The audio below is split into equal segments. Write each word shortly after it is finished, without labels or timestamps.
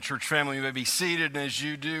Church family, you may be seated, and as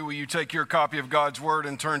you do, will you take your copy of God's Word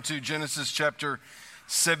and turn to Genesis chapter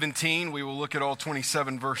 17. We will look at all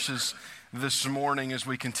 27 verses this morning as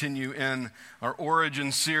we continue in our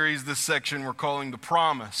Origin series. This section we're calling The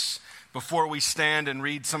Promise. Before we stand and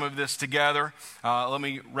read some of this together, let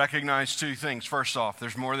me recognize two things. First off,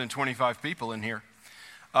 there's more than 25 people in here,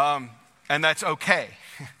 and that's okay.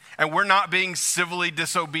 And we're not being civilly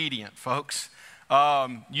disobedient, folks.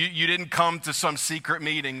 You didn't come to some secret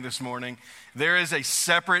meeting this morning. There is a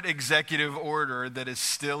separate executive order that is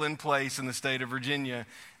still in place in the state of Virginia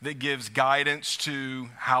that gives guidance to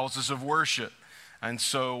houses of worship. And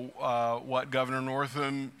so what Governor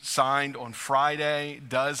Northam signed on Friday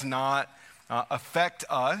does not affect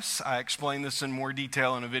us. I explained this in more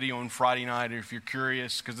detail in a video on Friday night. If you're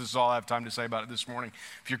curious, because this is all I have time to say about it this morning.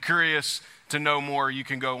 If you're curious to know more, you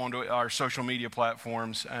can go onto our social media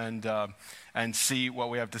platforms and see what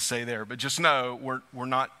we have to say there. But just know we're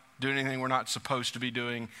not doing anything we're not supposed to be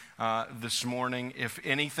doing this morning. If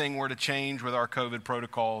anything were to change with our COVID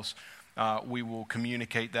protocols, we will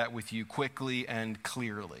communicate that with you quickly and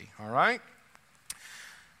clearly. All right?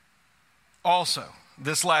 Also,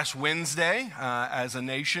 this last Wednesday, as a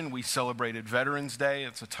nation, we celebrated Veterans Day.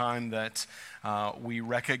 It's a time that we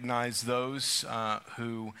recognize those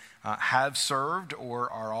who have served or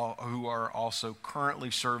who are also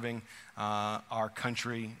currently serving our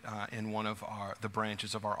country in one of the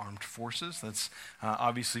branches of our armed forces. That's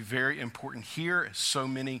obviously very important here. So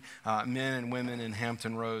many men and women in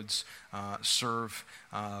Hampton Roads serve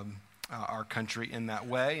our country in that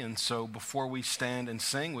way. And so before we stand and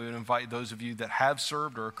sing, we would invite those of you that have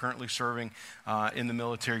served or are currently serving in the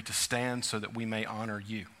military to stand so that we may honor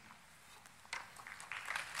you.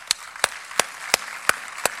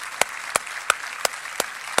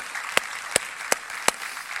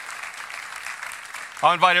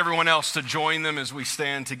 I'll invite everyone else to join them as we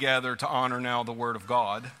stand together to honor now the Word of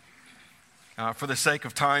God. For the sake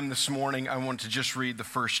of time this morning, I want to just read the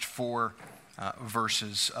first four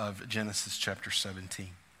verses of Genesis chapter 17.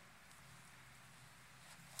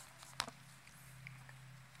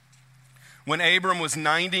 When Abram was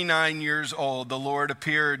 99 years old, the Lord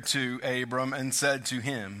appeared to Abram and said to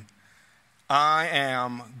him, I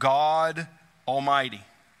am God Almighty.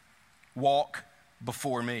 Walk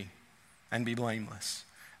before me and be blameless,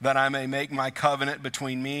 that I may make my covenant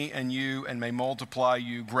between me and you and may multiply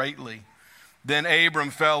you greatly. Then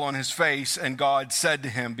Abram fell on his face, and God said to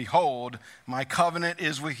him, Behold, my covenant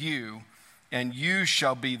is with you, and you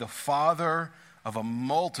shall be the father of a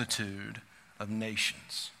multitude of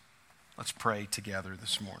nations. Let's pray together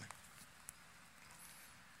this morning.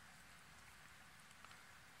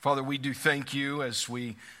 Father, we do thank you as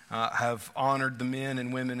we have honored the men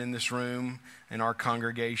and women in this room in our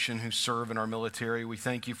congregation who serve in our military. We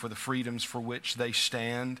thank you for the freedoms for which they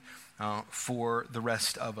stand for the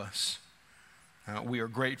rest of us. We are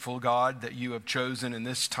grateful, God, that you have chosen in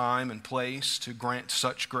this time and place to grant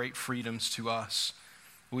such great freedoms to us.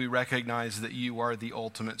 We recognize that you are the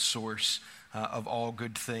ultimate source of all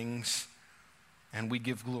good things, and we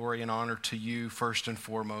give glory and honor to you first and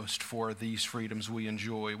foremost for these freedoms we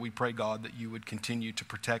enjoy. We pray, God, that you would continue to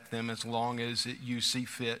protect them as long as you see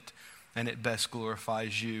fit and it best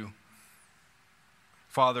glorifies you.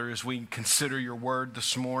 Father, as we consider your word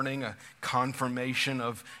this morning, a confirmation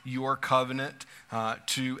of your covenant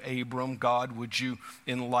to Abram, God, would you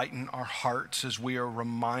enlighten our hearts as we are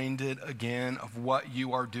reminded again of what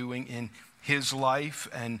you are doing in his life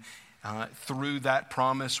and through that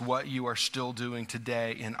promise, what you are still doing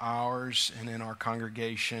today in ours and in our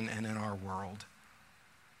congregation and in our world.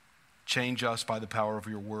 Change us by the power of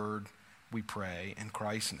your word, we pray. In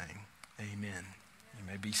Christ's name, amen. You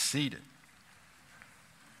may be seated.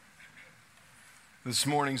 This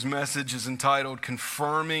morning's message is entitled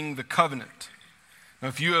Confirming the Covenant. Now,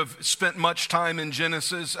 if you have spent much time in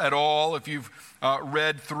Genesis at all, if you've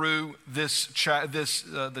read through the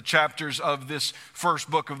chapters of this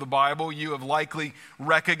first book of the Bible, you have likely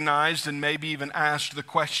recognized and maybe even asked the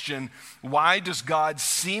question, why does God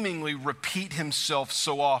seemingly repeat himself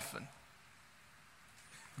so often?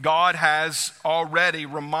 God has already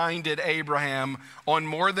reminded Abraham on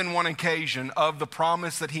more than one occasion of the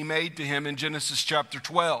promise that he made to him in Genesis chapter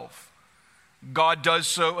 12. God does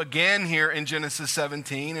so again here in Genesis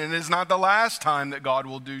 17, and it is not the last time that God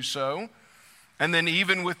will do so. And then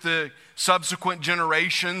even with the subsequent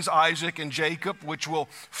generations, Isaac and Jacob, which will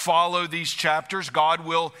follow these chapters, God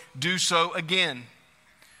will do so again.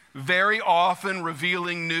 Very often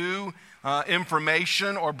revealing new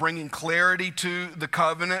information or bringing clarity to the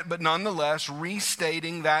covenant, but nonetheless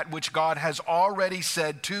restating that which God has already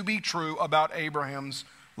said to be true about Abraham's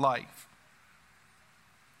life.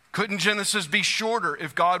 Couldn't Genesis be shorter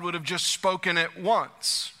if God would have just spoken it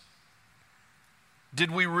once?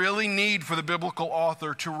 Did we really need for the biblical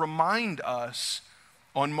author to remind us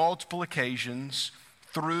on multiple occasions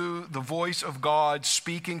through the voice of God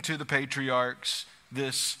speaking to the patriarchs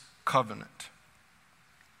this covenant?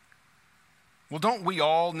 Well, don't we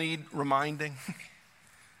all need reminding?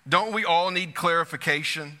 Don't we all need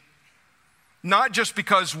clarification? Not just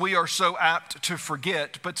because we are so apt to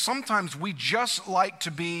forget, but sometimes we just like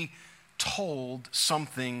to be told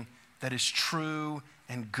something that is true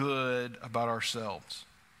and good about ourselves.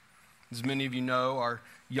 As many of you know, our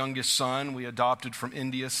youngest son we adopted from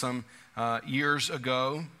India some years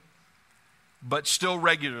ago, but still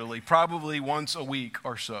regularly, probably once a week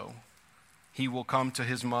or so, he will come to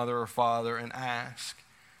his mother or father and ask,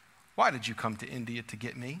 "Why did you come to India to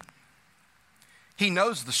get me?" He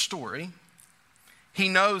knows the story. He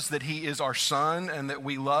knows that he is our son and that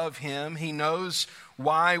we love him. He knows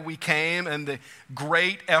why we came and the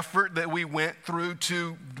great effort that we went through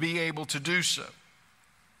to be able to do so.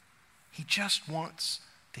 He just wants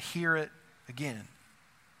to hear it again.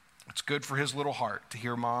 It's good for his little heart to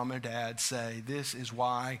hear mom or dad say, "This is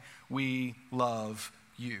why we love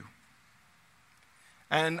you."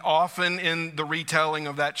 And often in the retelling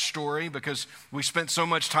of that story, because we spent so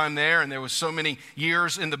much time there and there was so many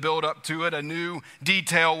years in the build up to it, a new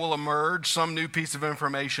detail will emerge, some new piece of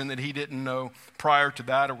information that he didn't know prior to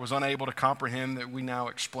that or was unable to comprehend that we now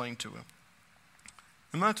explain to him.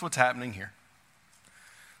 And that's what's happening here.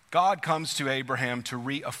 God comes to Abraham to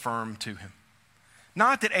reaffirm to him.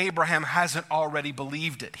 Not that Abraham hasn't already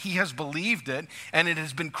believed it. He has believed it, and it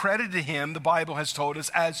has been credited to him, the Bible has told us,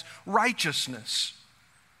 as righteousness.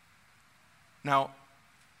 Now,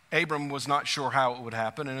 Abram was not sure how it would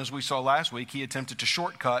happen, and as we saw last week, he attempted to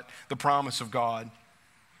shortcut the promise of God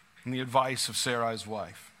and the advice of Sarai's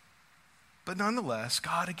wife. But nonetheless,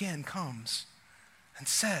 God again comes and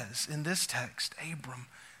says in this text, "Abram,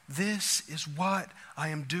 this is what I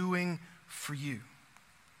am doing for you.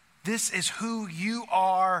 This is who you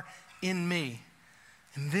are in me,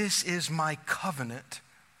 and this is my covenant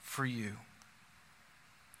for you."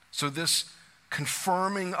 So this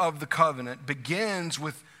confirming of the covenant begins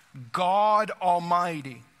with God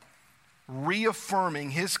Almighty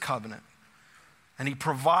reaffirming his covenant, and he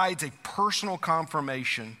provides a personal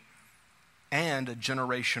confirmation and a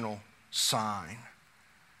generational sign.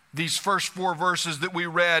 These first 4 verses that we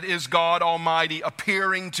read is God Almighty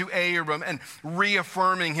appearing to Abram and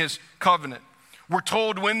reaffirming his covenant. We're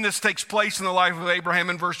told when this takes place in the life of Abraham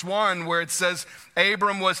in verse 1, where it says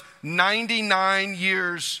Abram was 99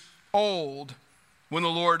 years old when the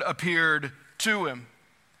Lord appeared to him.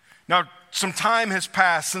 Now, some time has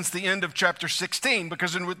passed since the end of chapter 16,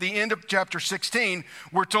 because in the end of chapter 16,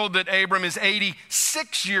 we're told that Abram is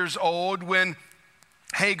 86 years old when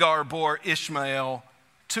Hagar bore Ishmael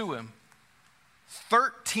to him.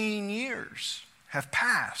 13 years have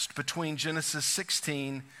passed between Genesis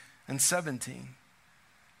 16 and 17.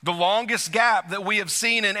 The longest gap that we have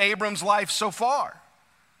seen in Abram's life so far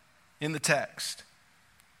in the text.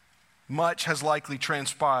 Much has likely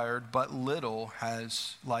transpired, but little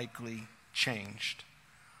has likely changed.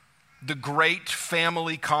 The great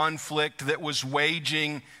family conflict that was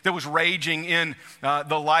raging in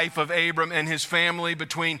the life of Abram and his family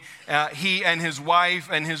between he and his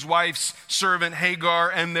wife's servant Hagar,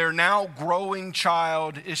 and their now growing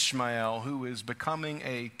child Ishmael, who is becoming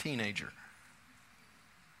a teenager,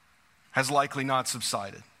 has likely not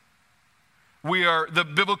subsided. The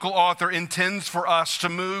biblical author intends for us to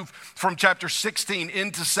move from chapter 16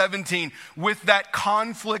 into 17 with that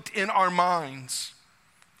conflict in our minds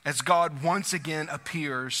as God once again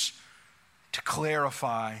appears to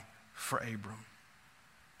clarify for Abram.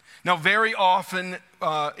 Now, very often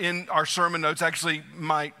in our sermon notes, actually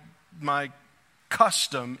my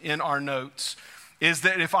custom in our notes is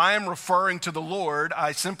that if I am referring to the Lord,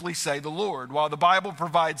 I simply say the Lord. While the Bible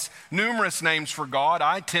provides numerous names for God,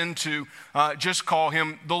 I tend to just call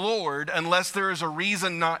him the Lord unless there is a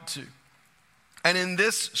reason not to. And in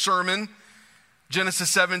this sermon,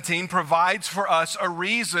 Genesis 17 provides for us a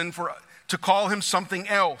reason to call him something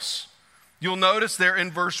else. You'll notice there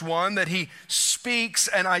in verse 1 that he speaks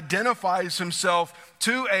and identifies himself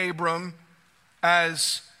to Abram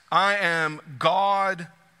as, "I am God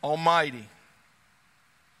Almighty."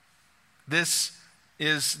 This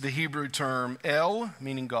is the Hebrew term El,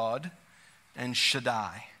 meaning God, and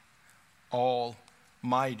Shaddai,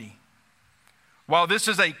 Almighty. While this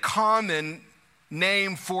is a common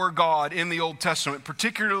name for God in the Old Testament,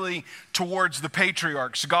 particularly towards the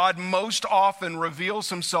patriarchs. God most often reveals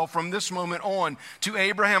himself from this moment on to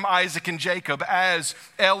Abraham, Isaac, and Jacob as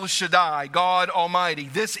El Shaddai, God Almighty.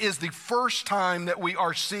 This is the first time that we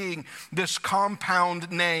are seeing this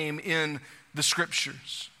compound name in the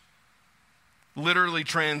Scriptures. Literally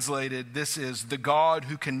translated, this is the God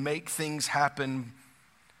who can make things happen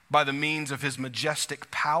by the means of his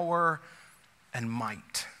majestic power and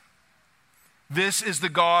might. This is the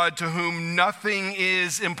God to whom nothing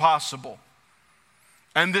is impossible.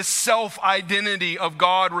 And this self-identity of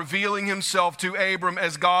God revealing himself to Abram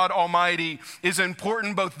as God Almighty is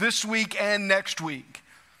important both this week and next week,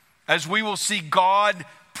 as we will see God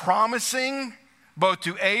promising both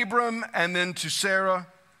to Abram and then to Sarah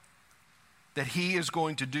that he is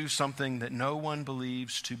going to do something that no one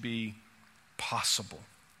believes to be possible,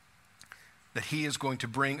 that he is going to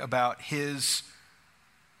bring about his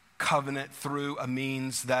covenant through a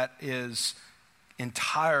means that is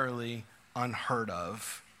entirely unheard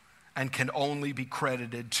of and can only be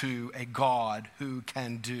credited to a God who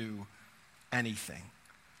can do anything.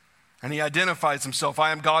 And he identifies himself,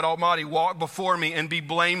 I am God Almighty, walk before me and be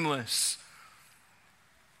blameless.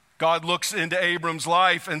 God looks into Abram's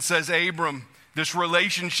life and says, Abram, this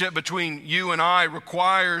relationship between you and I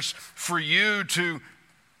requires for you to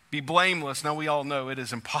be blameless. Now we all know it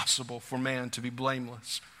is impossible for man to be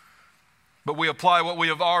blameless. But we apply what we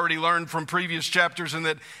have already learned from previous chapters in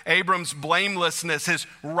that Abram's blamelessness, his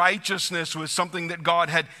righteousness was something that God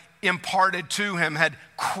had imparted to him, had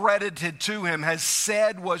credited to him, has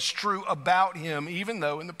said was true about him, even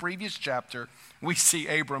though in the previous chapter we see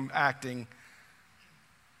Abram acting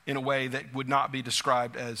in a way that would not be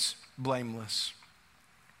described as blameless.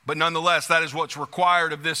 But nonetheless, that is what's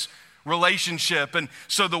required of this relationship. And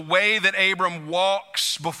so the way that Abram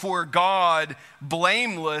walks before God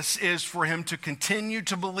blameless is for him to continue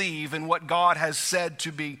to believe in what God has said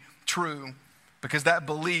to be true, because that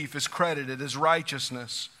belief is credited as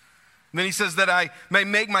righteousness. And then he says that I may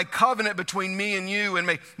make my covenant between me and you and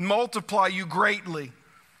may multiply you greatly,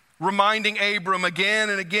 reminding Abram again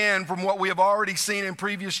and again from what we have already seen in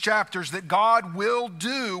previous chapters that God will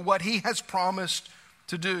do what he has promised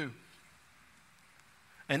to do.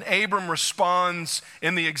 And Abram responds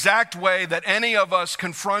in the exact way that any of us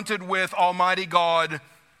confronted with Almighty God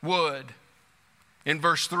would. In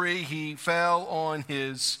verse 3, he fell on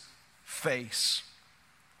his face.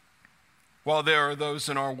 While there are those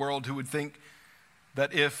in our world who would think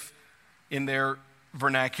that if, in their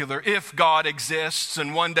vernacular, if God exists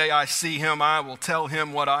and one day I see him, I will tell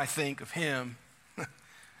him what I think of him.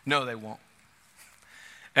 No, they won't.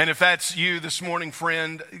 And if that's you this morning,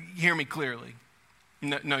 friend, hear me clearly.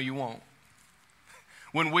 No, you won't.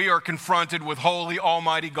 When we are confronted with holy,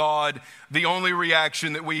 almighty God, the only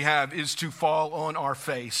reaction that we have is to fall on our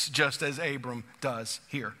face, just as Abram does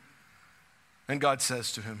here. And God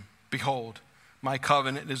says to him, behold, my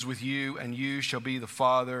covenant is with you, and you shall be the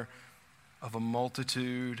father of a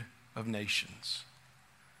multitude of nations.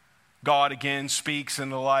 God again speaks in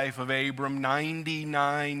the life of Abram,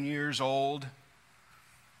 99 years old,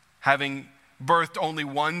 having birthed only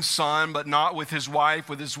one son, but not with his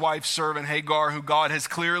wife's servant Hagar, who God has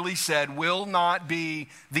clearly said will not be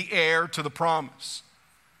the heir to the promise.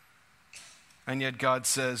 And yet God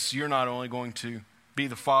says, you're not only going to be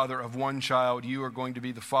the father of one child, you are going to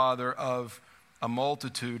be the father of a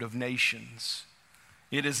multitude of nations.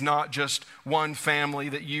 It is not just one family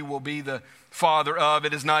that you will be the father of.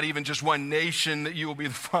 It is not even just one nation that you will be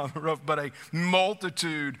the father of, but a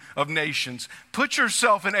multitude of nations. Put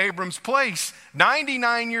yourself in Abram's place.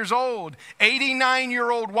 99 years old,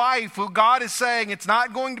 89-year-old wife who God is saying it's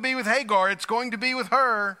not going to be with Hagar, it's going to be with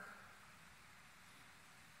her.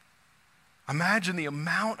 Imagine the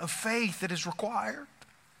amount of faith that is required.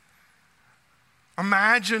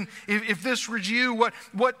 Imagine if this was you,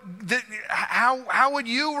 how would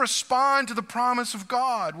you respond to the promise of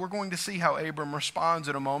God? We're going to see how Abram responds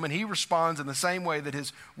in a moment. He responds in the same way that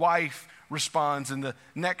his wife responds in the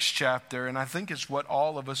next chapter, and I think it's what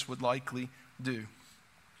all of us would likely do.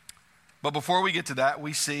 But before we get to that,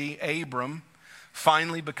 we see Abram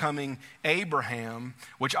finally becoming Abraham,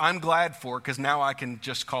 which I'm glad for because now I can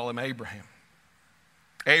just call him Abraham.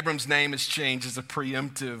 Abram's name is changed as a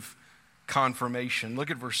preemptive confirmation. Look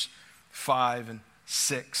at verse 5 and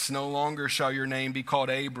 6. No longer shall your name be called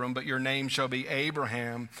Abram, but your name shall be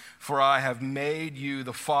Abraham, for I have made you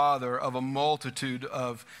the father of a multitude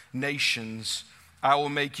of nations. I will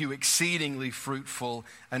make you exceedingly fruitful,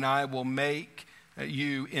 and I will make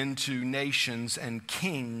you into nations, and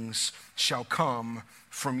kings shall come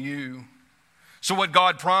from you. So what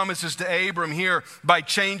God promises to Abram here by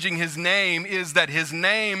changing his name is that his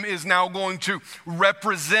name is now going to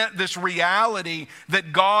represent this reality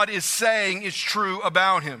that God is saying is true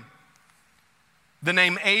about him. The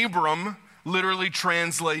name Abram literally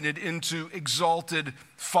translated into exalted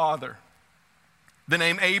father. The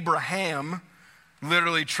name Abraham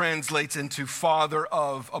literally translates into father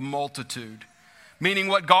of a multitude. Meaning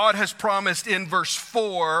what God has promised in verse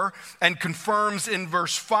 4 and confirms in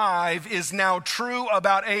verse 5 is now true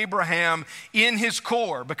about Abraham in his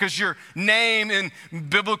core, because your name in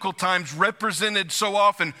biblical times represented so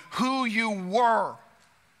often who you were.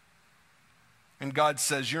 And God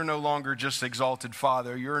says, you're no longer just exalted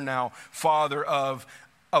father, you're now father of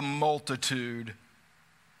a multitude.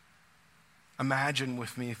 Imagine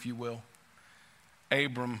with me, if you will,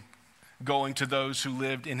 Abram going to those who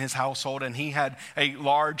lived in his household, and he had a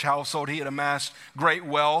large household. He had amassed great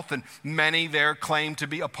wealth, and many there claimed to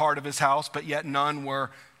be a part of his house, but yet none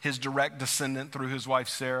were his direct descendant through his wife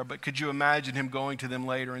Sarah. But could you imagine him going to them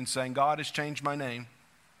later and saying, God has changed my name.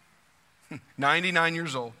 99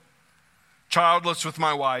 years old, childless with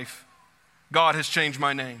my wife. God has changed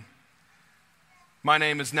my name. My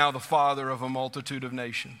name is now the father of a multitude of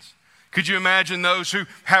nations. Could you imagine those who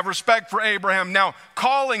have respect for Abraham now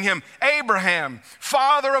calling him Abraham,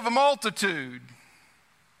 father of a multitude?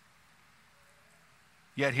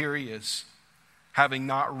 Yet here he is, having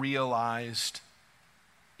not realized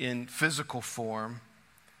in physical form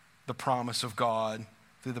the promise of God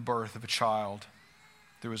through the birth of a child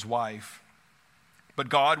through his wife. But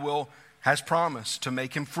God has promised to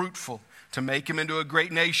make him fruitful, to make him into a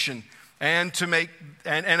great nation, and to make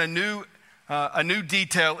a new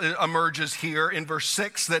detail emerges here in verse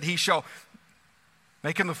 6, that he shall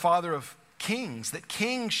make him the father of kings, that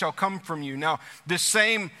kings shall come from you. Now, this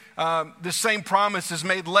same promise is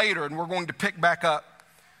made later, and we're going to pick back up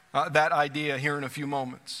that idea here in a few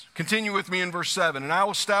moments. Continue with me in verse 7. And I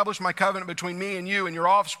will establish my covenant between me and you and your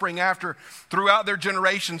offspring after throughout their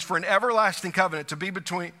generations for an everlasting covenant to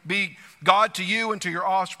be God to you and to your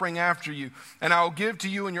offspring after you. And I will give to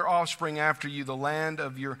you and your offspring after you the land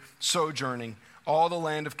of your sojourning, all the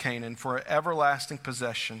land of Canaan, for an everlasting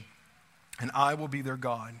possession, and I will be their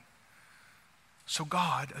God. So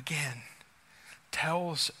God, again,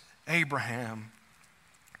 tells Abraham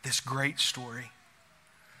this great story.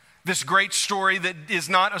 This great story that is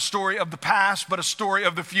not a story of the past, but a story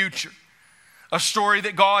of the future. A story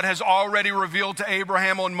that God has already revealed to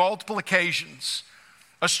Abraham on multiple occasions.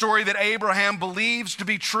 A story that Abraham believes to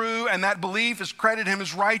be true, and that belief is credited him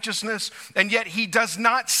as righteousness, and yet he does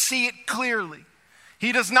not see it clearly.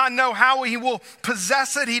 He does not know how he will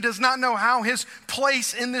possess it. He does not know how his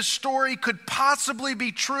place in this story could possibly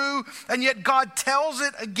be true, and yet God tells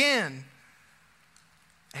it again.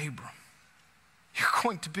 Abram, you're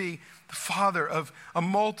going to be the father of a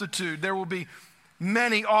multitude. There will be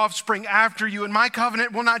many offspring after you. And my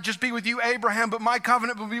covenant will not just be with you, Abraham, but my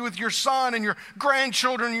covenant will be with your son and your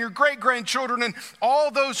grandchildren and your great-grandchildren and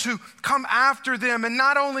all those who come after them. And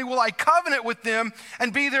not only will I covenant with them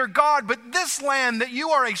and be their God, but this land that you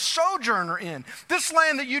are a sojourner in, this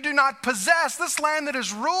land that you do not possess, this land that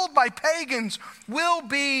is ruled by pagans will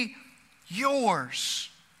be yours.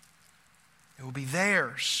 It will be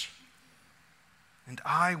theirs. And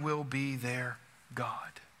I will be their God.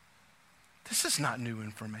 This is not new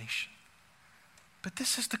information. But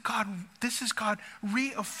this is God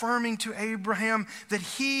reaffirming to Abraham that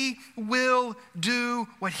he will do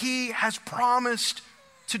what he has promised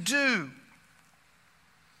to do.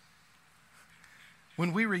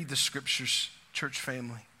 When we read the scriptures, church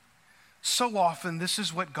family, so often this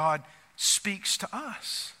is what God speaks to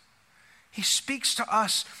us. He speaks to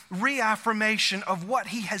us reaffirmation of what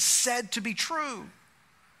he has said to be true.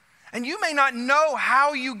 And you may not know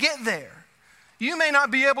how you get there. You may not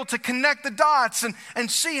be able to connect the dots and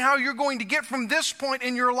see how you're going to get from this point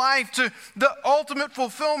in your life to the ultimate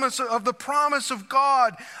fulfillment of the promise of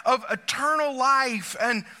God, of eternal life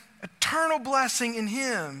and eternal blessing in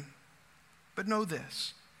him. But know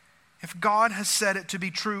this, if God has said it to be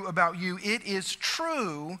true about you, it is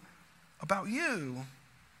true about you.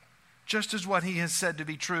 Just as what he has said to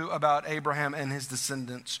be true about Abraham and his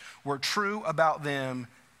descendants were true about them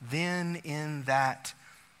then in that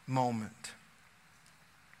moment.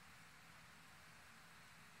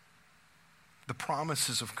 The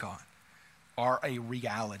promises of God are a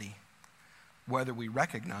reality, whether we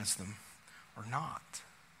recognize them or not.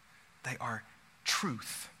 They are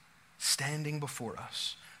truth standing before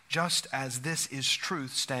us, just as this is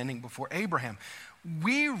truth standing before Abraham.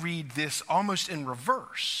 We read this almost in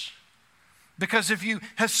reverse. Because if you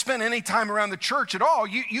have spent any time around the church at all,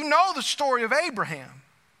 you know the story of Abraham.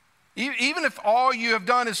 Even if all you have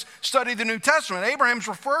done is study the New Testament, Abraham's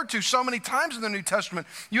referred to so many times in the New Testament.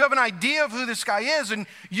 You have an idea of who this guy is, and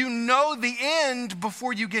you know the end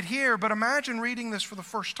before you get here. But imagine reading this for the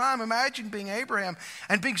first time. Imagine being Abraham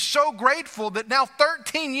and being so grateful that now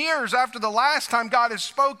 13 years after the last time God has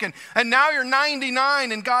spoken, and now you're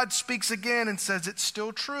 99 and God speaks again and says, it's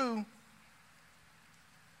still true.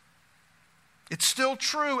 It's still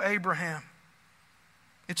true, Abraham.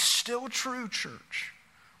 It's still true, church.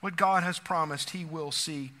 What God has promised, he will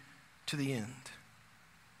see to the end.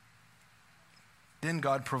 Then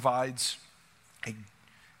God provides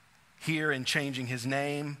here in changing his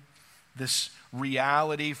name, this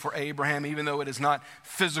reality for Abraham, even though it is not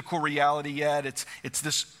physical reality yet. It's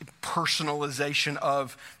this personalization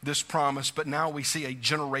of this promise. But now we see a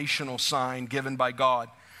generational sign given by God,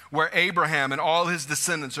 where Abraham and all his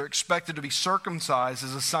descendants are expected to be circumcised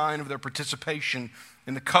as a sign of their participation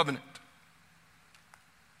in the covenant.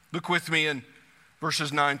 Look with me in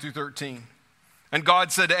verses 9 through 13. And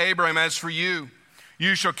God said to Abraham, as for you,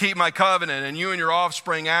 you shall keep my covenant, and you and your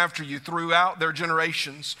offspring after you throughout their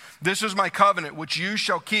generations. This is my covenant, which you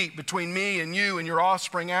shall keep between me and you and your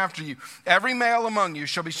offspring after you. Every male among you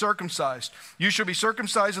shall be circumcised. You shall be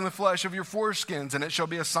circumcised in the flesh of your foreskins, and it shall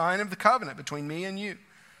be a sign of the covenant between me and you.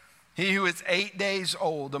 He who is 8 days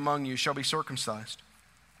old among you shall be circumcised.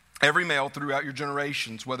 Every male throughout your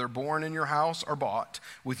generations, whether born in your house or bought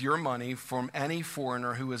with your money from any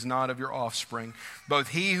foreigner who is not of your offspring, both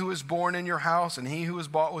he who is born in your house and he who is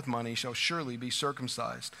bought with money shall surely be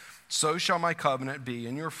circumcised. So shall my covenant be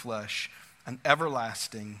in your flesh, an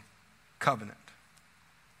everlasting covenant.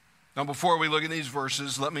 Now, before we look at these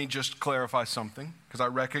verses, let me just clarify something, because I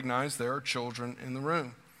recognize there are children in the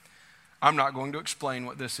room. I'm not going to explain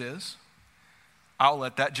what this is. I'll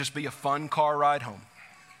let that just be a fun car ride home.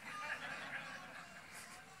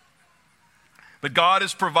 But God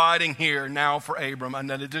is providing here now for Abram an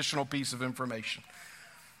additional piece of information,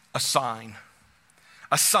 a sign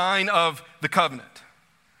of the covenant.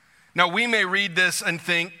 Now we may read this and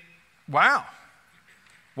think, wow,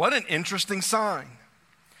 what an interesting sign.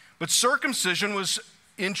 But circumcision was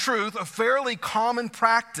in truth a fairly common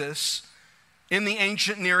practice in the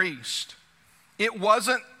ancient Near East. It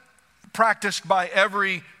wasn't practiced by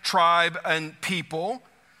every tribe and people,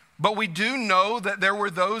 but we do know that there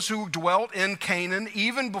were those who dwelt in Canaan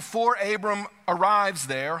even before Abram arrives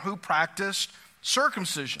there who practiced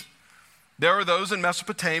circumcision. There were those in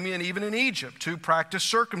Mesopotamia and even in Egypt who practiced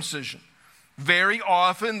circumcision. Very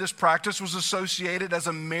often this practice was associated as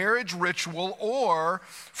a marriage ritual or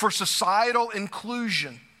for societal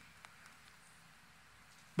inclusion.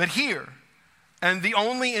 But here, and the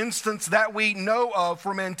only instance that we know of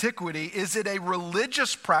from antiquity, is it a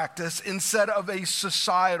religious practice instead of a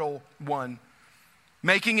societal one,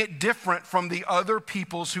 making it different from the other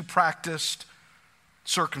peoples who practiced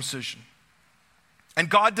circumcision. And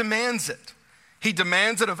God demands it. He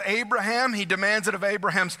demands it of Abraham, he demands it of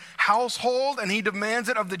Abraham's household, and he demands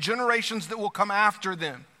it of the generations that will come after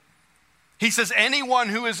them. He says, anyone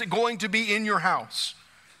who is going to be in your house.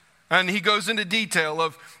 And he goes into detail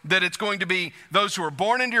of that it's going to be those who are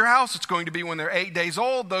born into your house. It's going to be when they're 8 days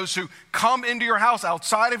old. Those who come into your house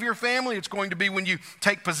outside of your family. It's going to be when you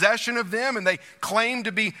take possession of them and they claim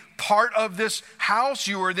to be part of this house.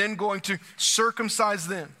 You are then going to circumcise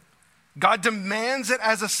them. God demands it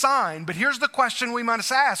as a sign. But here's the question we must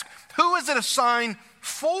ask. Who is it a sign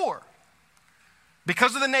for?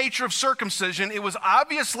 Because of the nature of circumcision, it was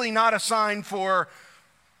obviously not a sign for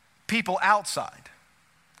people outside.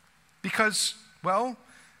 Because, well,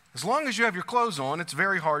 as long as you have your clothes on, it's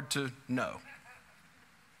very hard to know.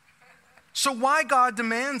 So why God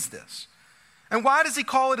demands this? And why does he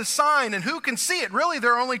call it a sign? And who can see it? Really,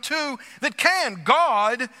 there are only two that can,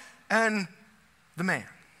 God and the man.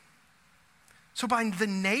 So by the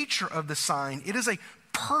nature of the sign, it is a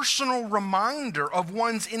personal reminder of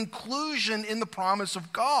one's inclusion in the promise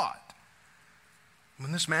of God.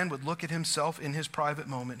 When this man would look at himself in his private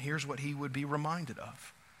moment, here's what he would be reminded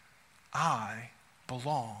of. I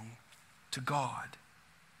belong to God.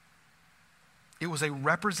 It was a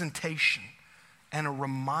representation and a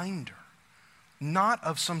reminder, not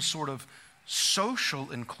of some sort of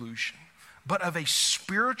social inclusion, but of a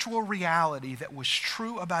spiritual reality that was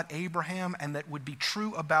true about Abraham and that would be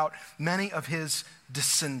true about many of his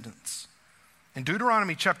descendants. In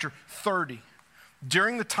Deuteronomy chapter 30,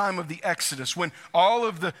 during the time of the Exodus, when all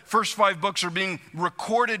of the first 5 books are being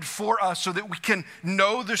recorded for us so that we can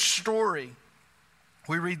know the story,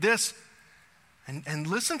 we read this and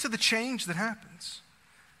listen to the change that happens.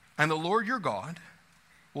 And the Lord your God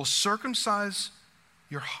will circumcise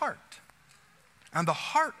your heart and the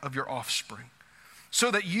heart of your offspring, so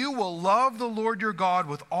that you will love the Lord your God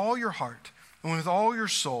with all your heart and with all your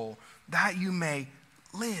soul, that you may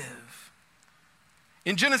live.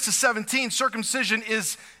 In Genesis 17, circumcision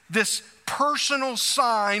is this personal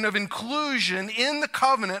sign of inclusion in the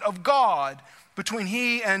covenant of God between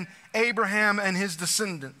he and Abraham and his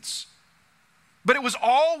descendants. But it was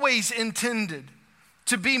always intended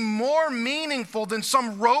to be more meaningful than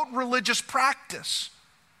some rote religious practice.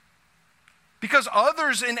 Because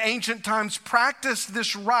others in ancient times practiced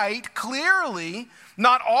this rite, clearly,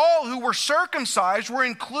 not all who were circumcised were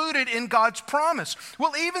included in God's promise.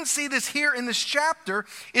 We'll even see this here in this chapter,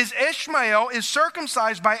 is Ishmael is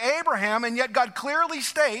circumcised by Abraham, and yet God clearly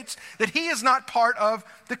states that he is not part of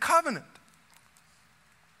the covenant.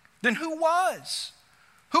 Then who was?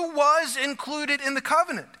 Who was included in the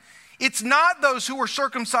covenant? It's not those who were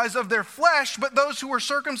circumcised of their flesh, but those who were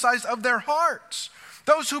circumcised of their hearts.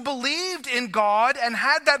 Those who believed in God and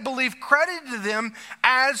had that belief credited to them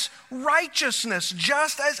as righteousness,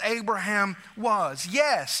 just as Abraham was.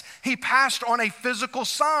 Yes, he passed on a physical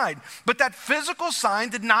sign, but that physical sign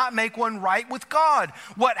did not make one right with God.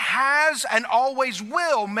 What has and always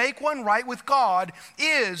will make one right with God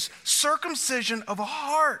is circumcision of a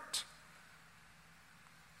heart.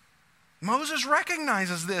 Moses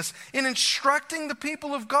recognizes this in instructing the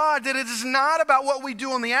people of God that it is not about what we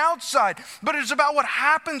do on the outside, but it is about what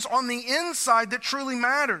happens on the inside that truly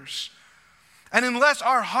matters. And unless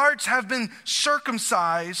our hearts have been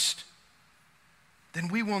circumcised, then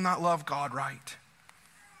we will not love God right.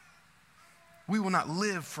 We will not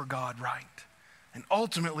live for God right. And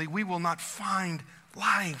ultimately, we will not find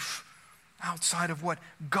life outside of what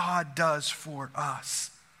God does for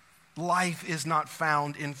us. Life is not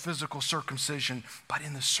found in physical circumcision, but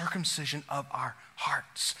in the circumcision of our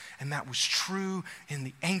hearts. And that was true in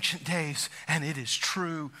the ancient days, and it is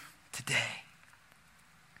true today.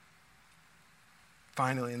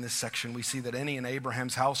 Finally, in this section, we see that any in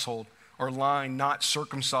Abraham's household or line not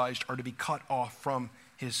circumcised are to be cut off from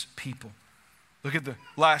his people. Look at the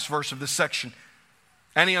last verse of this section.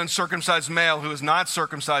 Any uncircumcised male who is not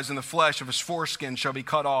circumcised in the flesh of his foreskin shall be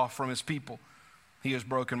cut off from his people. He has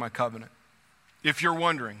broken my covenant. If you're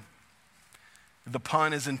wondering, the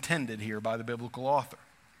pun is intended here by the biblical author.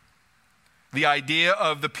 The idea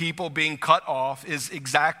of the people being cut off is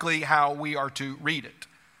exactly how we are to read it.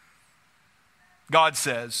 God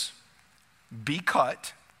says, be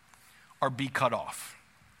cut or be cut off.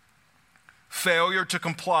 Failure to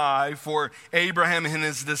comply for Abraham and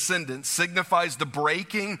his descendants signifies the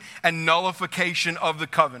breaking and nullification of the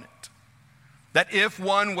covenant. That if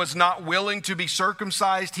one was not willing to be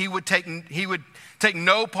circumcised, he would take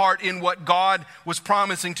no part in what God was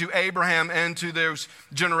promising to Abraham and to those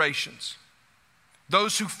generations.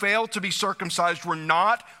 Those who failed to be circumcised were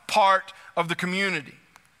not part of the community.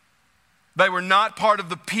 They were not part of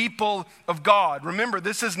the people of God. Remember,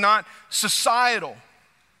 this is not societal.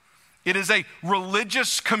 It is a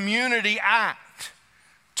religious community act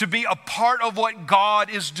to be a part of what God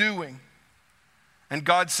is doing. And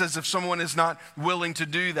God says if someone is not willing to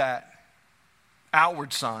do that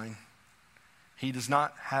outward sign, he does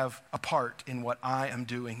not have a part in what I am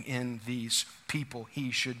doing in these people. He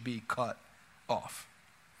should be cut off.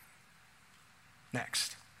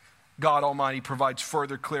 Next, God Almighty provides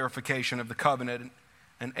further clarification of the covenant,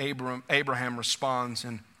 and Abraham responds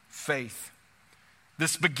in faith.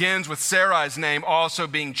 This begins with Sarai's name also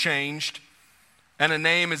being changed, and a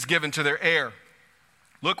name is given to their heir.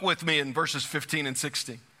 Look with me in verses 15 and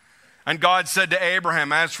 16. And God said to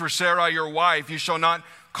Abraham, as for Sarai your wife, you shall not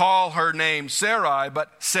call her name Sarai,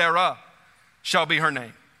 but Sarah shall be her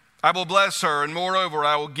name. I will bless her, and moreover,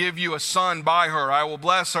 I will give you a son by her. I will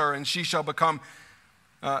bless her, and she shall become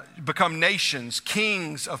nations.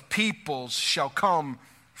 Kings of peoples shall come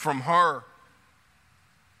from her.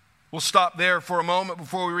 We'll stop there for a moment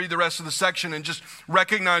before we read the rest of the section and just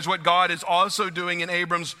recognize what God is also doing in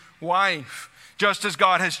Abram's wife. Just as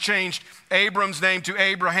God has changed Abram's name to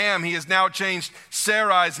Abraham, he has now changed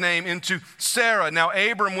Sarai's name into Sarah. Now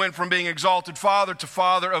Abram went from being exalted father to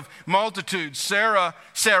father of multitudes.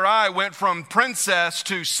 Sarai went from princess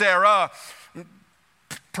to Sarah,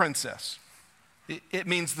 princess. It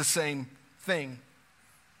means the same thing.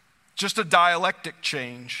 Just a dialectic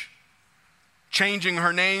change. Changing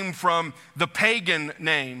her name from the pagan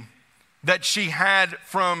name that she had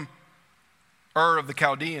from Ur of the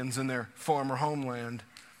Chaldeans in their former homeland,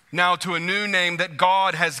 now to a new name that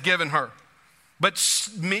God has given her, but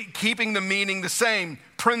keeping the meaning the same,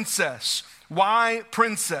 princess. Why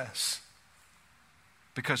princess?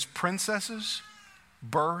 Because princesses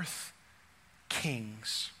birth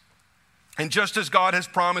kings. And just as God has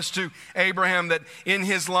promised to Abraham that in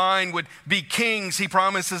his line would be kings, he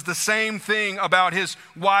promises the same thing about his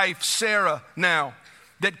wife, Sarah, now,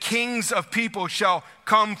 that kings of people shall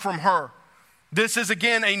come from her. This is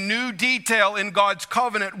again a new detail in God's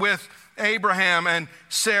covenant with Abraham and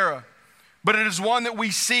Sarah. But it is one that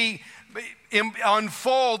we see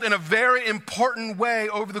unfold in a very important way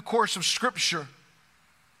over the course of Scripture.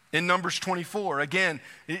 In Numbers 24, again,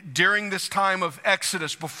 during this time of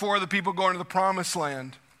Exodus, before the people go into the promised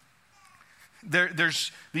land,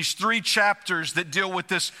 there's these 3 chapters that deal with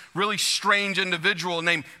this really strange individual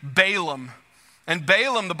named Balaam. And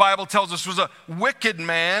Balaam, the Bible tells us, was a wicked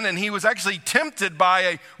man, and he was actually tempted by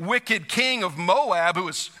a wicked king of Moab who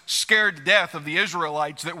was scared to death of the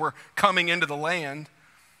Israelites that were coming into the land.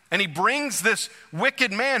 And he brings this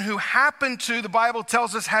wicked man who happened to, the Bible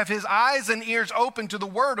tells us, have his eyes and ears open to the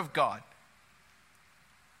word of God.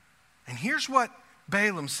 And here's what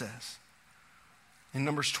Balaam says in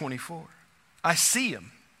Numbers 24. I see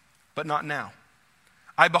him, but not now.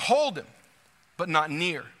 I behold him, but not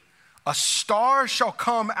near. A star shall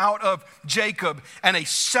come out of Jacob, and a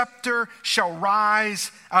scepter shall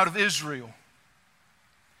rise out of Israel.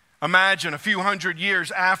 Imagine a few hundred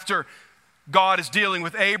years after God is dealing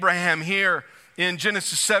with Abraham here in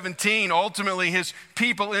Genesis 17. Ultimately, his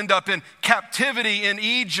people end up in captivity in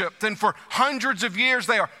Egypt, and for hundreds of years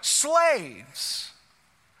they are slaves.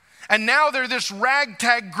 And now they're this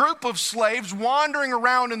ragtag group of slaves wandering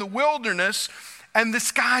around in the wilderness, and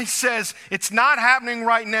this guy says, it's not happening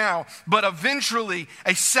right now, but eventually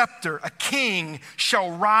a scepter, a king,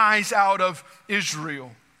 shall rise out of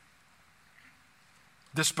Israel.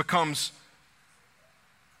 This becomes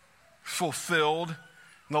fulfilled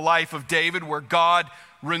in the life of David, where God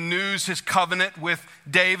renews his covenant with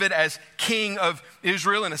David as king of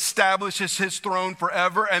Israel and establishes his throne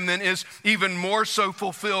forever, and then is even more so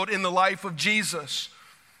fulfilled in the life of Jesus.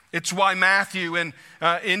 It's why Matthew, in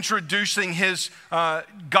introducing his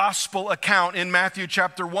gospel account in Matthew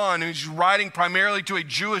chapter 1, who's writing primarily to a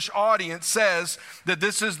Jewish audience, says that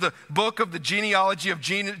this is the book of the genealogy of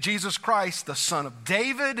Jesus Christ, the son of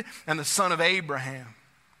David and the son of Abraham.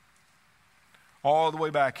 All the way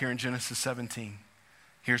back here in Genesis 17,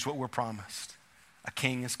 here's what we're promised. A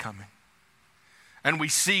king is coming. And we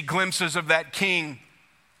see glimpses of that king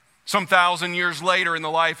some 1,000 years later in the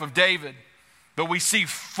life of David. But we see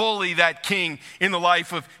fully that king in the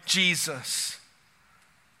life of Jesus.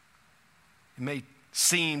 It may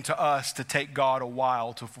seem to us to take God a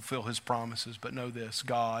while to fulfill his promises, but know this,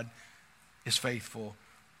 God is faithful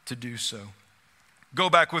to do so. Go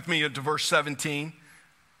back with me to verse 17.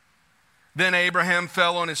 Then Abraham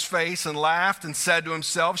fell on his face and laughed and said to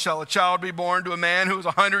himself, shall a child be born to a man who is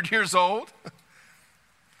 100 years old?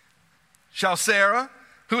 Shall Sarah,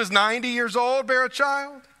 who is 90 years old, bear a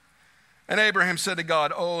child? And Abraham said to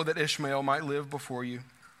God, oh, that Ishmael might live before you.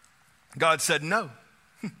 God said, no.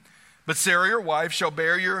 But Sarah, your wife, shall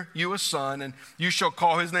bear you a son, and you shall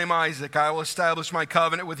call his name Isaac. I will establish my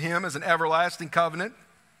covenant with him as an everlasting covenant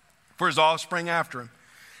for his offspring after him.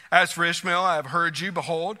 As for Ishmael, I have heard you.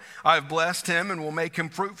 Behold, I have blessed him and will make him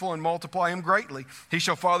fruitful and multiply him greatly. He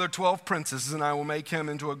shall father 12 princes, and I will make him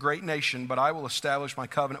into a great nation. But I will establish my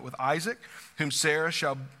covenant with Isaac, whom Sarah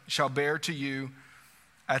shall bear to you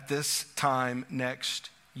at this time next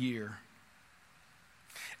year.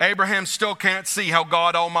 Abraham still can't see how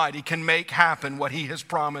God Almighty can make happen what he has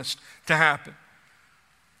promised to happen.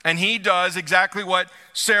 And he does exactly what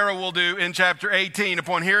Sarah will do in chapter 18.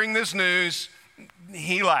 Upon hearing this news,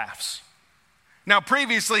 he laughs. Now,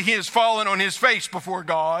 previously, he has fallen on his face before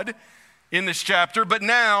God in this chapter, but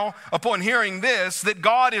now, upon hearing this, that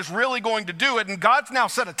God is really going to do it, and God's now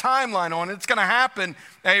set a timeline on it. It's going to happen,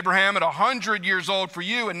 Abraham, at 100 years old for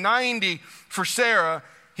you and 90 for Sarah.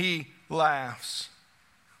 He laughs.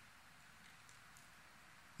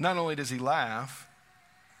 Not only does he laugh,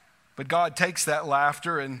 but God takes that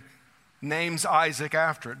laughter and names Isaac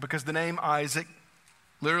after it, because the name Isaac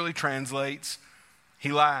literally translates,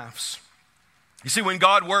 he laughs. You see, when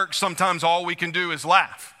God works, sometimes all we can do is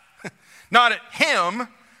laugh. Not at him,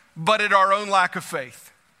 but at our own lack of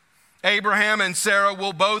faith. Abraham and Sarah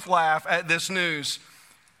will both laugh at this news.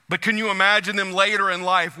 But can you imagine them later in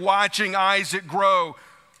life watching Isaac grow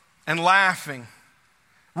and laughing,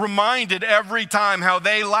 reminded every time how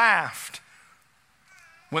they laughed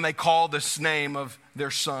when they called this name of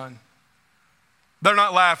their son? They're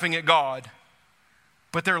not laughing at God,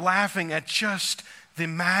 but they're laughing at just the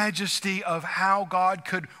majesty of how God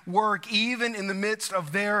could work even in the midst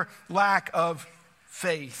of their lack of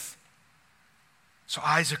faith. So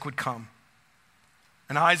Isaac would come,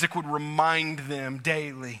 and Isaac would remind them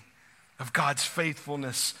daily of God's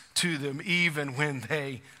faithfulness to them, even when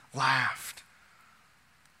they laughed.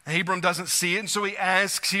 Abram doesn't see it, and so he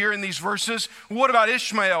asks here in these verses, what about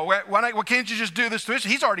Ishmael? Why can't you just do this to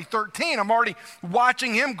Ishmael? He's already 13. I'm already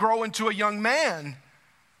watching him grow into a young man.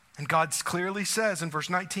 And God clearly says in verse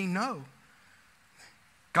 19, no.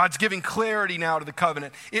 God's giving clarity now to the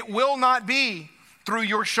covenant. It will not be through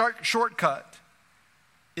your shortcut.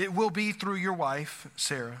 It will be through your wife,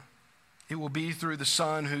 Sarah. It will be through the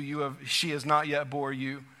son who she has not yet bore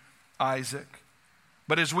you, Isaac.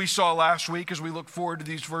 But as we saw last week, as we look forward to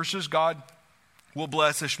these verses, God will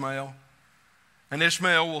bless Ishmael. And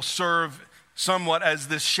Ishmael will serve somewhat as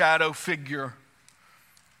this shadow figure.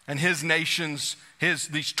 And his nations,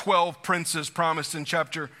 these 12 princes promised in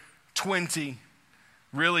chapter 20,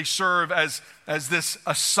 really serve as this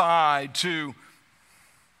aside to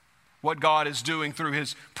what God is doing through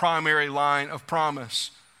his primary line of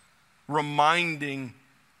promise, reminding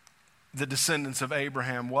the descendants of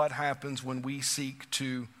Abraham what happens when we seek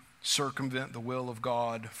to circumvent the will of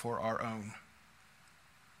God for our own.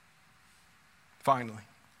 Finally,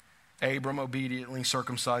 Abram obediently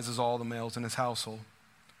circumcises all the males in his household.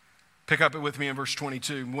 Pick up it with me in verse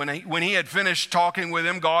 22. When he had finished talking with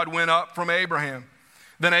him, God went up from Abraham.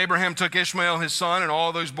 Then Abraham took Ishmael his son and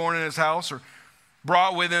all those born in his house, or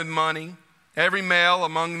brought with him money, every male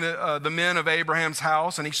among the men of Abraham's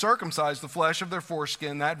house, and he circumcised the flesh of their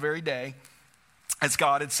foreskin that very day, as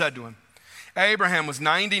God had said to him. Abraham was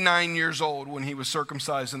 99 years old when he was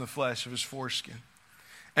circumcised in the flesh of his foreskin.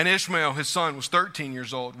 And Ishmael, his son, was 13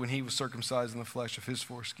 years old when he was circumcised in the flesh of his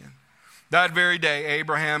foreskin. That very day,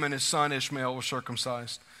 Abraham and his son Ishmael were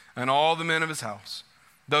circumcised, and all the men of his house,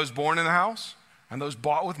 those born in the house and those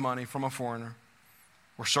bought with money from a foreigner,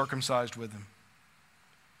 were circumcised with him.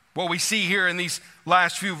 What we see here in these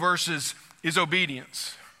last few verses is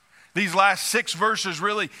obedience. These last 6 verses,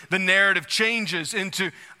 really, the narrative changes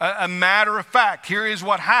into a matter of fact. Here is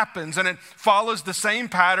what happens, and it follows the same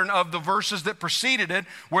pattern of the verses that preceded it,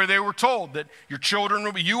 where they were told that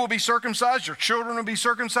you will be circumcised, your children will be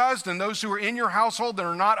circumcised, and those who are in your household that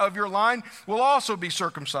are not of your line will also be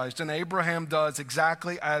circumcised. And Abraham does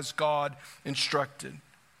exactly as God instructed.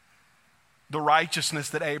 The righteousness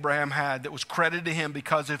that Abraham had that was credited to him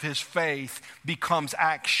because of his faith becomes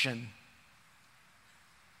action.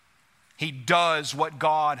 He does what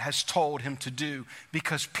God has told him to do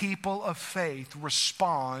because people of faith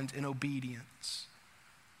respond in obedience.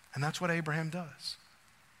 And that's what Abraham does.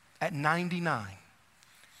 At 99,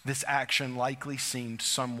 this action likely seemed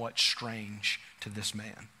somewhat strange to this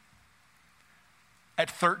man.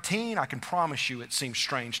 At 13, I can promise you it seemed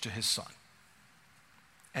strange to his son.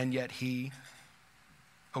 And yet he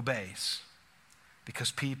obeys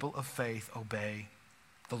because people of faith obey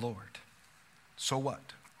the Lord. So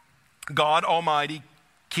what? God Almighty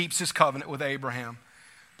keeps his covenant with Abraham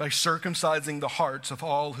by circumcising the hearts of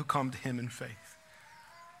all who come to him in faith.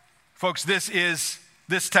 Folks, this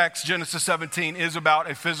text, Genesis 17, is about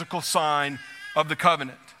a physical sign of the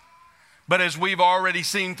covenant. But as we've already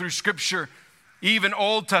seen through Scripture, even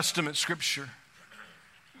Old Testament Scripture,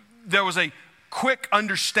 there was a quick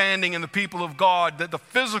understanding in the people of God that the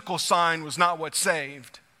physical sign was not what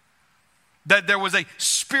saved. That there was a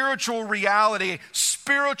spiritual reality, a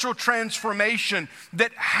spiritual transformation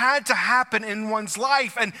that had to happen in one's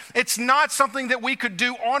life. And it's not something that we could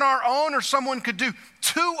do on our own or someone could do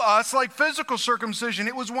to us like physical circumcision.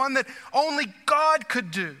 It was one that only God could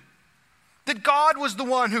do. That God was the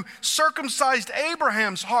one who circumcised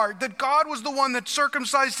Abraham's heart. That God was the one that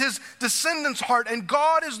circumcised his descendants' heart. And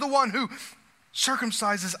God is the one who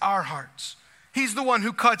circumcises our hearts. He's the one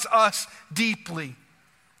who cuts us deeply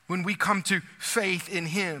when we come to faith in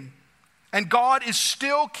him. And God is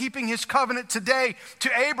still keeping his covenant today to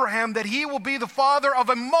Abraham that he will be the father of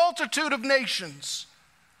a multitude of nations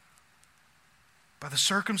by the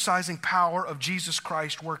circumcising power of Jesus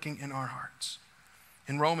Christ working in our hearts.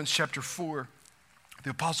 In Romans chapter 4, the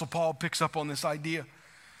Apostle Paul picks up on this idea.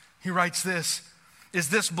 He writes this, "Is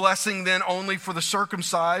this blessing then only for the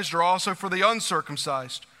circumcised or also for the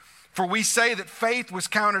uncircumcised? For we say that faith was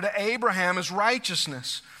counted to Abraham as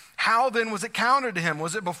righteousness. How then was it counted to him?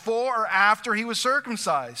 Was it before or after he was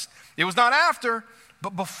circumcised? It was not after,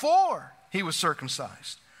 but before he was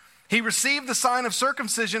circumcised. He received the sign of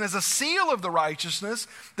circumcision as a seal of the righteousness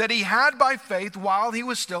that he had by faith while he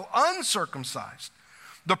was still uncircumcised.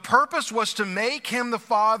 The purpose was to make him the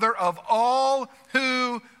father of all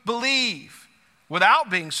who believe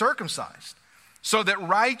without being circumcised, so that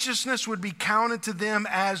righteousness would be counted to them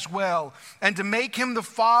as well, and to make him the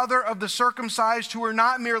father of the circumcised who are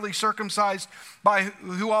not merely circumcised, by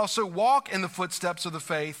who also walk in the footsteps of the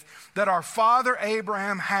faith that our father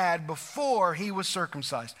Abraham had before he was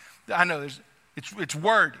circumcised. I know it's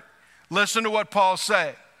wordy. Listen to what Paul's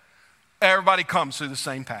saying. Everybody comes through the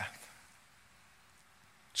same path.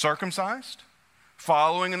 Circumcised,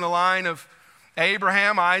 following in the line of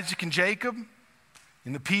Abraham, Isaac, and Jacob,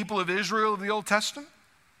 in the people of Israel of the Old Testament.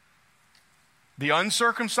 The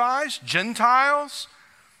uncircumcised, Gentiles,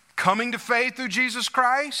 coming to faith through Jesus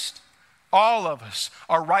Christ. All of us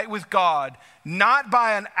are right with God, not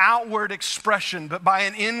by an outward expression, but by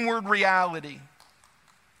an inward reality.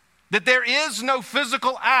 That there is no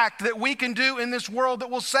physical act that we can do in this world that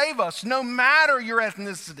will save us, no matter your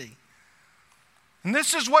ethnicity. And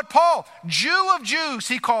this is what Paul, Jew of Jews,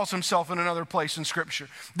 he calls himself in another place in Scripture.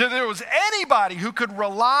 That there was anybody who could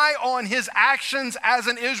rely on his actions as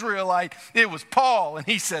an Israelite, it was Paul. And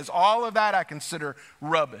he says, all of that I consider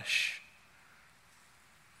rubbish.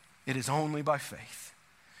 It is only by faith.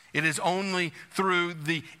 It is only through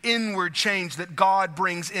the inward change that God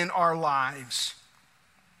brings in our lives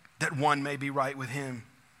that one may be right with him.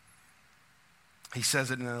 He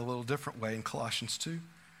says it in a little different way in Colossians 2.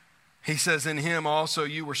 He says, in him also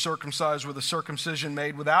you were circumcised with a circumcision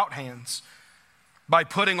made without hands, by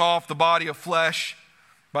putting off the body of flesh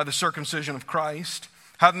by the circumcision of Christ,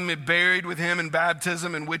 having been buried with him in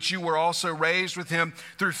baptism, in which you were also raised with him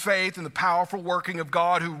through faith in the powerful working of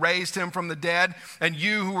God who raised him from the dead. And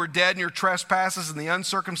you who were dead in your trespasses and the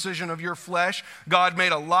uncircumcision of your flesh, God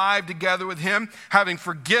made alive together with him, having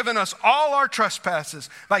forgiven us all our trespasses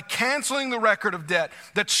by canceling the record of debt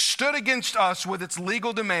that stood against us with its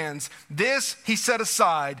legal demands. This he set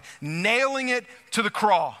aside, nailing it to the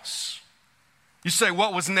cross. You say,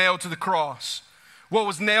 what was nailed to the cross? What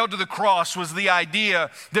was nailed to the cross was the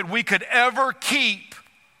idea that we could ever keep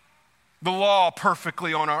the law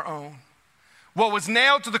perfectly on our own. What was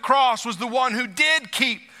nailed to the cross was the one who did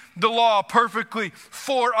keep the law perfectly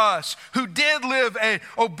for us, who did live an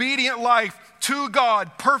obedient life to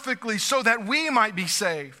God perfectly so that we might be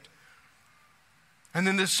saved. And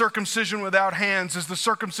then this circumcision without hands is the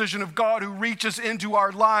circumcision of God who reaches into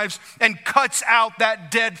our lives and cuts out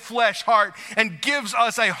that dead flesh heart and gives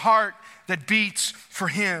us a heart that beats for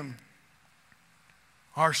him.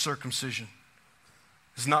 Our circumcision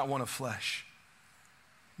is not one of flesh,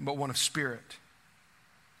 but one of spirit.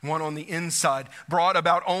 One on the inside, brought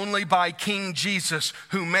about only by King Jesus,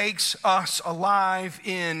 who makes us alive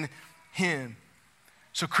in him.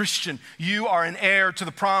 So Christian, you are an heir to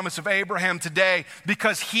the promise of Abraham today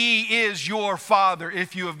because he is your father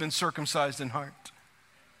if you have been circumcised in heart.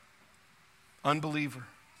 Unbeliever,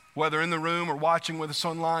 whether in the room or watching with us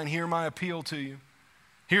online, hear my appeal to you.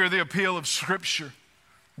 Hear the appeal of Scripture.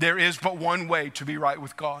 There is but one way to be right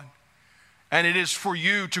with God. And it is for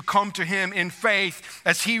you to come to him in faith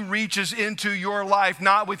as he reaches into your life,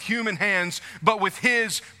 not with human hands, but with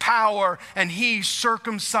his power. And he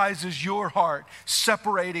circumcises your heart,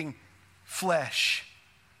 separating flesh,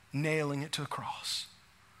 nailing it to the cross,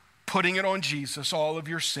 putting it on Jesus, all of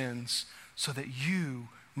your sins, so that you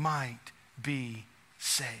might be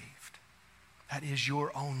saved. That is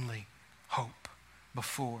your only hope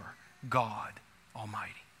before God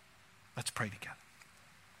Almighty. Let's pray together.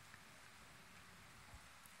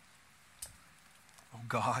 Oh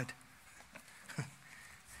God,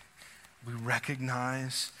 we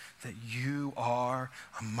recognize that you are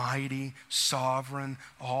a mighty, sovereign,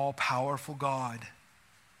 all-powerful God,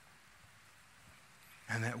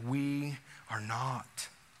 and that we are not.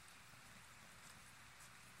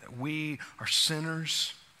 That we are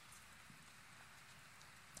sinners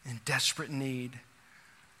in desperate need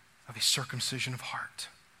of a circumcision of heart.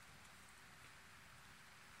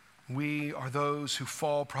 We are those who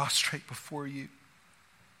fall prostrate before you.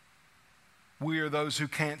 We are those who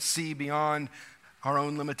can't see beyond our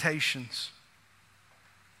own limitations.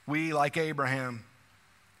 We, like Abraham,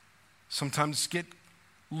 sometimes get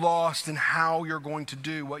lost in how you're going to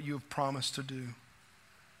do what you have promised to do.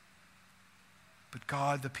 But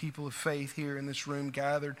God, the people of faith here in this room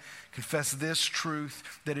gathered, confess this truth,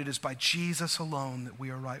 that it is by Jesus alone that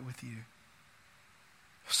we are right with you.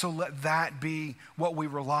 So let that be what we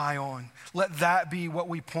rely on. Let that be what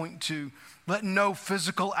we point to. Let no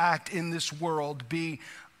physical act in this world be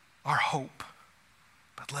our hope,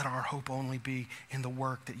 but let our hope only be in the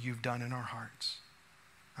work that you've done in our hearts.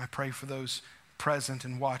 I pray for those present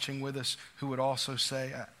and watching with us who would also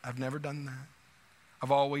say, I've never done that.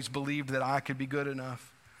 I've always believed that I could be good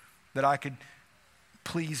enough, that I could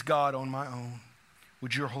please God on my own.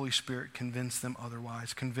 Would your Holy Spirit convince them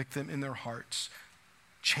otherwise, convict them in their hearts,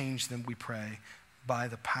 change them, we pray, by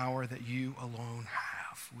the power that you alone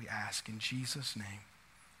have. We ask in Jesus' name,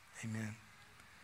 amen.